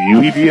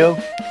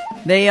UEBO?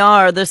 They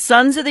are the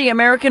Sons of the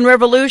American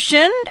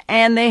Revolution,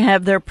 and they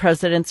have their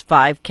President's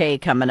 5K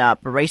coming up.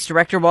 Race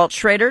Director Walt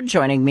Schroeder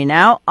joining me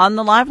now on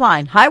the live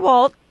line. Hi,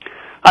 Walt.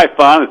 Hi,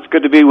 Fawn. It's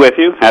good to be with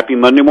you. Happy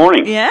Monday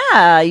morning.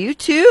 Yeah, you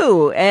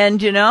too.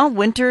 And, you know,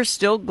 winter's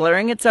still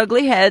glaring its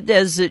ugly head,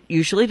 as it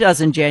usually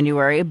does in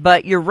January,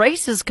 but your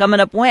race is coming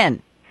up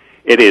when?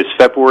 It is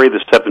February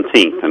the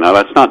 17th. And now,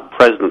 that's not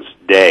President's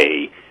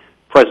Day.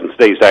 President's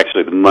Day is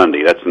actually the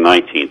Monday. That's the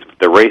 19th.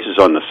 The race is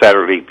on the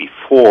Saturday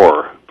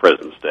before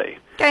President's Day.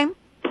 Okay.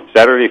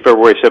 Saturday,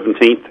 February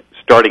 17th,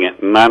 starting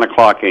at 9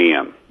 o'clock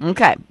a.m.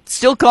 Okay.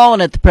 Still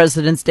calling it the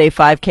President's Day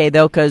 5K,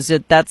 though, because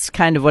that's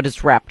kind of what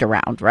it's wrapped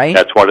around, right?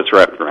 That's what it's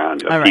wrapped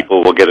around. All right.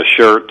 People will get a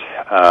shirt.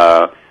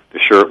 The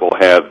shirt will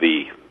have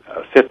the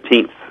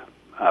 15th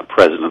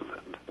president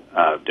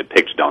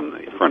depicted on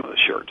the front of the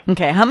shirt.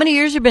 Okay. How many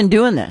years have you been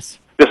doing this?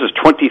 This is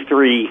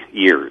 23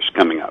 years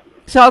coming up.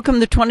 So how come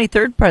the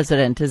 23rd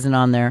president isn't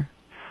on there?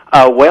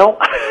 Well,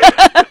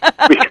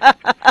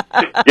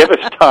 give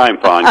us time,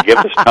 Fawn. Give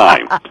us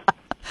time.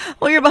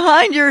 Well, you're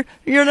behind your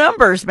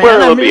numbers, man.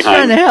 We're I'm just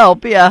trying to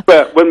help, yeah.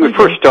 But when we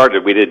first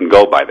started, we didn't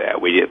go by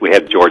that. We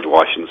had George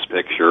Washington's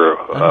picture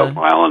a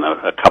while and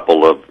a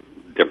couple of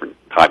different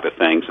type of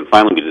things. And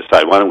finally we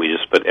decided, why don't we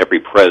just put every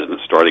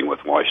president starting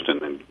with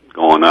Washington and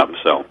going up.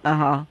 So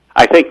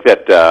I think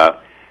that,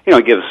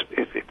 it gives,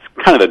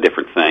 it's kind of a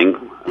different thing.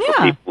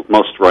 Yeah. People,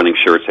 most running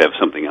shirts have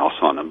something else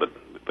on them,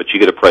 but you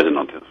get a president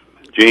on this.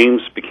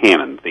 James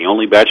Buchanan, the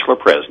only bachelor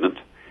president,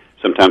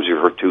 sometimes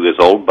referred to as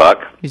Old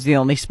Buck. He's the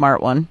only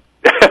smart one.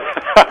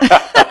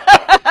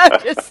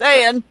 Just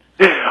saying.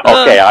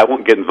 Okay, I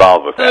won't get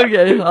involved with that.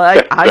 Okay,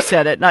 well, I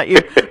said it, not you.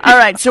 All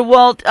right, so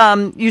Walt,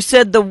 you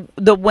said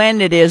the when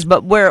it is,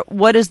 but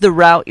what is the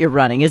route you're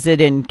running? Is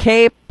it in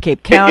Cape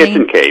County? It's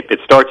in Cape.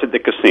 It starts at the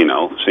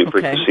casino, St.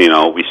 Croix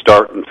Casino. We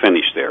start and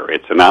finish there.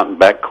 It's an out and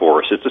back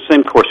course. It's the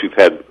same course we've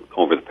had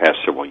over the past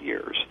several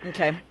years.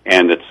 Okay.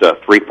 And it's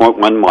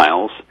 3.1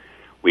 miles.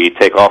 We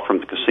take off from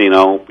the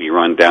casino, we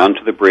run down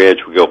to the bridge,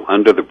 we go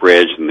under the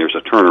bridge, and there's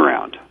a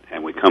turnaround.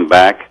 And we come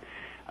back.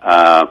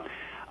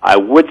 I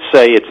would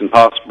say it's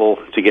impossible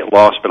to get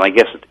lost, but I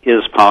guess it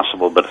is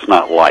possible, but it's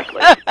not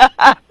likely.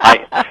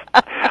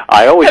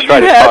 I always try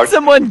to talk... Have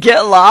someone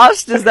get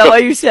lost? Is that why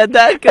you said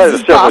that? That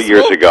was several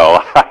years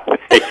ago.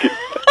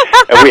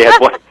 And we had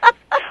one...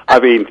 I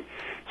mean,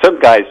 some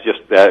guys just,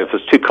 if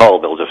it's too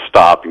cold, they'll just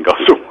stop and go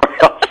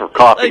somewhere else for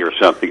coffee or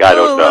something. I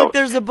don't know. Look,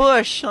 there's a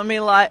bush. Let me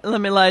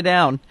lie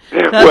down.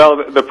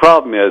 Well, the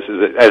problem is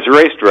that as a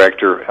race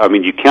director, I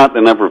mean, you count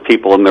the number of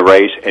people in the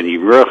race, and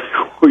you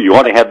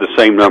want to have the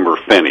same number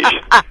finish.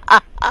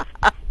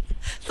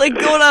 It's like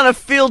going on a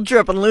field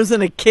trip and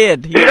losing a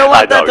kid. You don't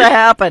want that to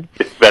happen.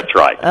 That's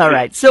right. All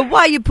right. So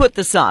why you put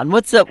this on?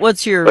 What's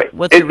your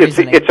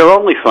reasoning? It's our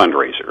only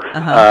fundraiser.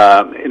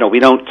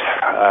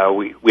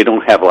 We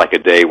don't have like a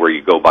day where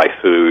you go buy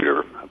food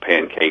or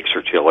pancakes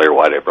or chili or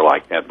whatever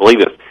like that.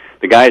 Believe it,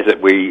 the guys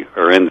that we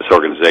are in this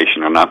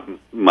organization are not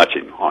much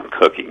on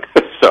cooking.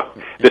 So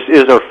this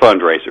is our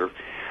fundraiser.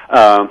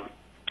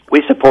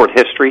 We support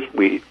history.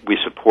 We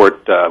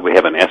support. We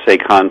have an essay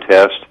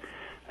contest,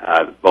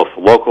 both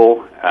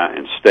local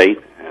and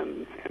state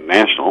and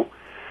national.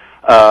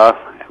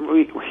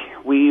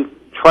 We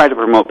try to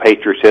promote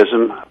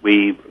patriotism.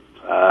 We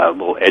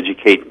will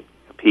educate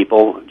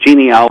people.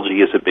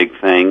 Genealogy is a big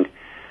thing.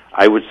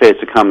 I would say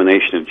it's a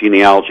combination of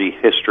genealogy,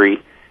 history,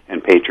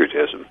 and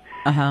patriotism.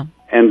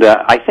 And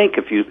I think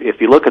if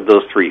you look at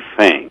those three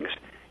things,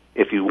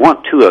 if you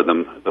want two of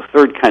them, the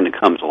third kind of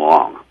comes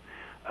along.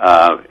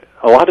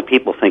 A lot of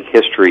people think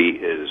history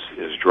is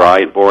dry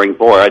and boring.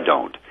 Boy, I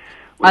don't.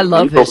 I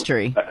love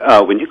history.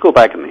 When you go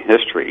back in the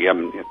history, I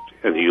mean,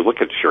 and you look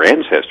at your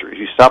ancestors,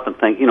 you stop and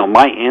think,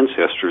 my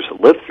ancestors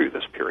lived through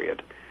this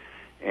period.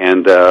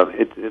 And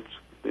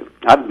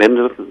I've been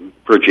to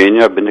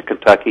Virginia, I've been to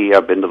Kentucky,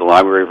 I've been to the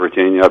Library of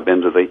Virginia, I've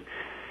been to the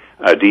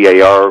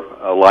DAR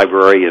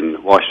library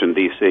in Washington,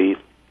 D.C.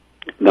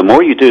 The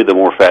more you do, the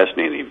more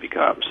fascinating it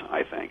becomes,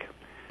 I think.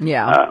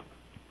 Yeah.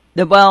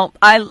 Well,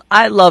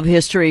 I love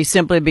history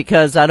simply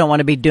because I don't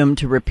want to be doomed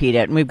to repeat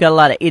it. And we've got a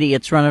lot of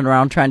idiots running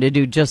around trying to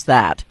do just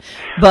that.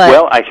 But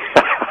well,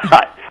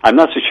 I'm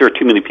not so sure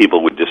too many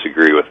people would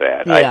disagree with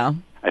that. Yeah.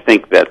 I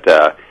think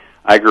that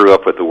I grew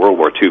up with a World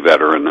War II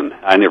veteran, and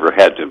I never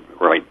had to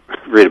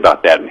read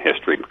about that in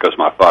history because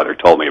my father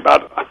told me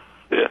about it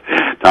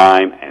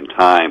time and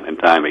time and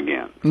time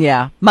again.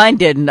 Yeah, mine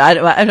didn't.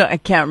 I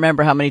can't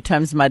remember how many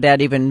times my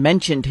dad even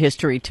mentioned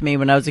history to me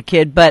when I was a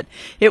kid, but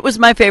it was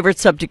my favorite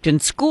subject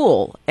in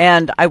school,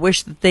 and I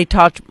wish that they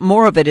taught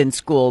more of it in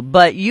school.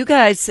 But you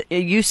guys,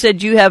 you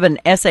said you have an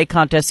essay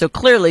contest, so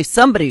clearly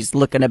somebody's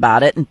looking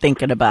about it and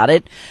thinking about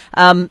it.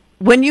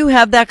 When you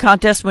have that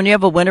contest, when you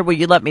have a winner, will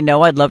you let me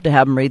know? I'd love to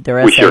have them read their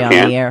essay on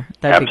the air.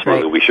 That'd be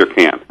great. We sure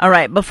can. All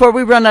right, before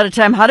we run out of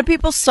time, how do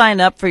people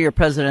sign up for your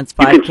President's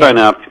 5K? You can sign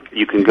up.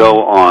 You can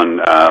go on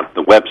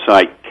the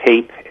website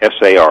CAPE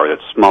SAR,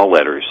 that's small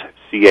letters,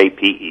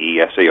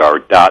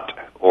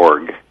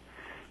 CAPESAR.org,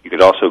 You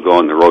could also go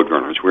on the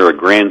Roadrunners. We're a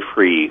Grand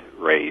Prix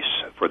race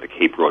for the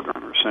Cape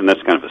Roadrunners, and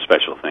that's kind of a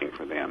special thing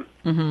for them.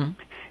 Mm-hmm.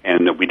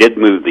 And we did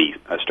move the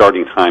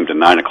starting time to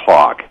 9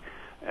 o'clock.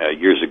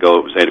 Years ago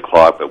it was 8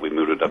 o'clock, but we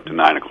moved it up to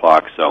 9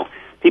 o'clock, so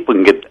people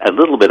can get a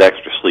little bit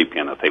extra sleep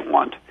in if they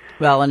want.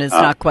 Well, and it's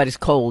not quite as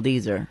cold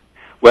either.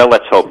 Well,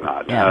 let's hope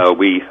not. Yeah.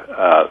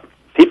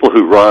 People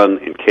who run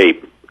in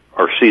Cape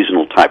are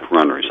seasonal type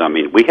runners. I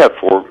mean, we have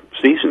 4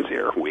 seasons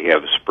here. We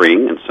have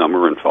spring and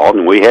summer and fall,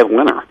 and we have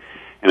winter.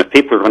 And if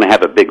people are going to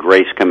have a big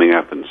race coming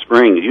up in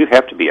spring, you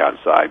have to be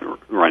outside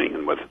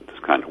running with this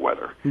kind of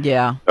weather.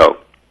 Yeah. So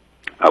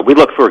we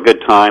look for a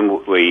good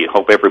time. We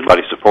hope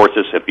everybody supports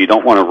us. If you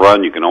don't want to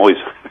run, you can always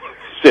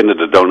send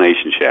it a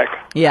donation check.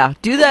 Yeah,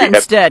 do that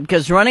instead,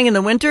 because running in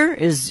the winter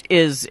is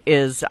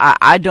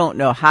I don't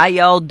know how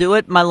y'all do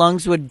it. My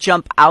lungs would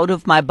jump out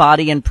of my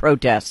body in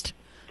protest.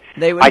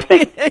 They would. I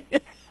think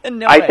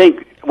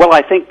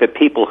that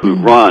people who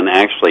run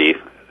actually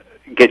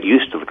get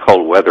used to the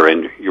cold weather,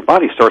 and your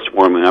body starts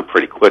warming up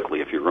pretty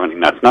quickly if you're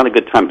running. Now, it's not a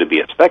good time to be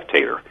a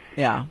spectator.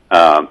 Yeah.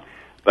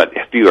 But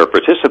if you're a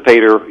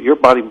participator, your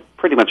body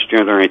pretty much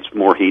generates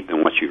more heat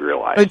than what you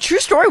realize. A true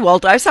story,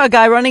 Walt. I saw a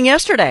guy running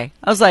yesterday.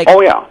 I was like,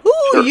 oh, yeah.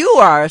 Ooh, sure. You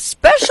are a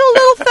special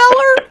little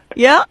feller.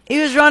 Yeah,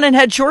 he was running,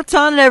 had shorts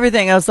on and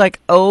everything. I was like,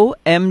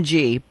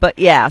 OMG. But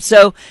yeah,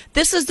 so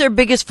this is their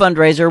biggest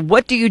fundraiser.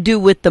 What do you do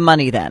with the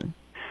money then?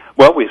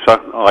 Well,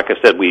 like I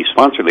said, we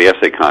sponsor the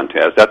essay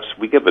contest.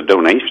 We give a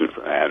donation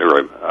for that,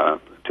 or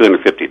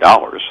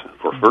 $250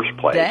 for first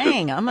place.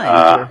 Dang, I'm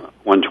not sure.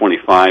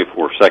 $125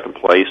 for second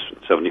place,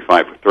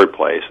 $75 for third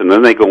place, and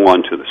then they go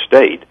on to the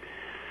state.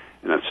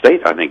 And the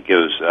state, I think,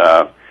 gives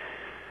the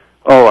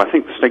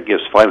state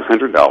gives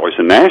 $500.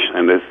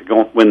 And if they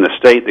win the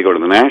state, they go to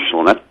the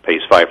national, and that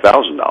pays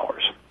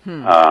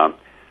 $5,000.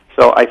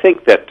 So I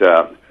think that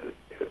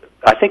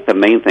the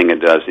main thing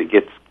it does, it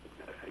gets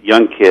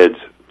young kids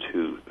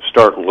to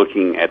start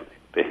looking at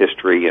the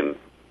history and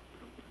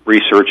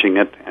researching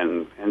it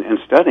and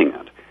studying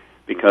it,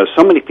 because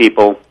so many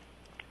people,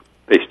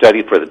 they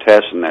study for the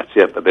test and that's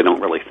it, but they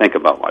don't really think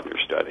about what they're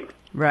studying.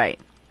 Right.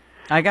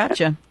 I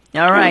gotcha.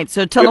 All right.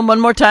 So tell them one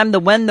more time the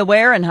when, the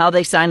where, and how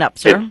they sign up,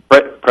 sir.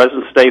 It's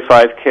President's Day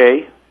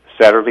 5K,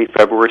 Saturday,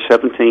 February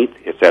 17th.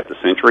 It's at the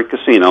Century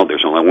Casino.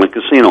 There's only one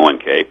casino in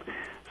Cape,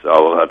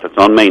 so that's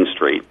on Main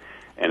Street.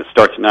 And it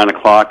starts at 9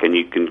 o'clock, and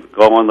you can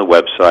go on the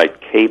website,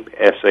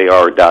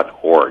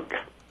 capesar.org,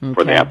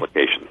 for the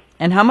application.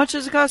 And how much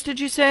does it cost, did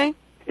you say?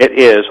 It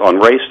is. On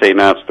race day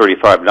now, it's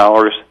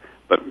 $35,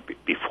 but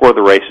before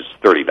the race, it's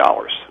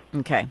 $30.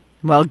 Okay.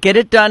 Well, get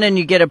it done, and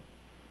you get a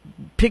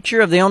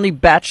picture of the only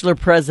bachelor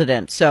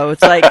president. So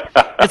it's like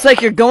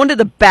you're going to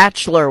the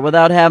Bachelor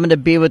without having to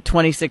be with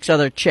 26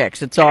 other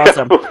chicks. It's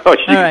awesome. Well,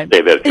 you can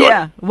say that, Joy.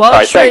 Yeah. Walt All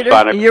right, Schroeder,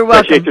 thanks, Bonnie. You're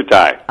welcome. Appreciate your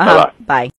time. Bye-bye. Bye.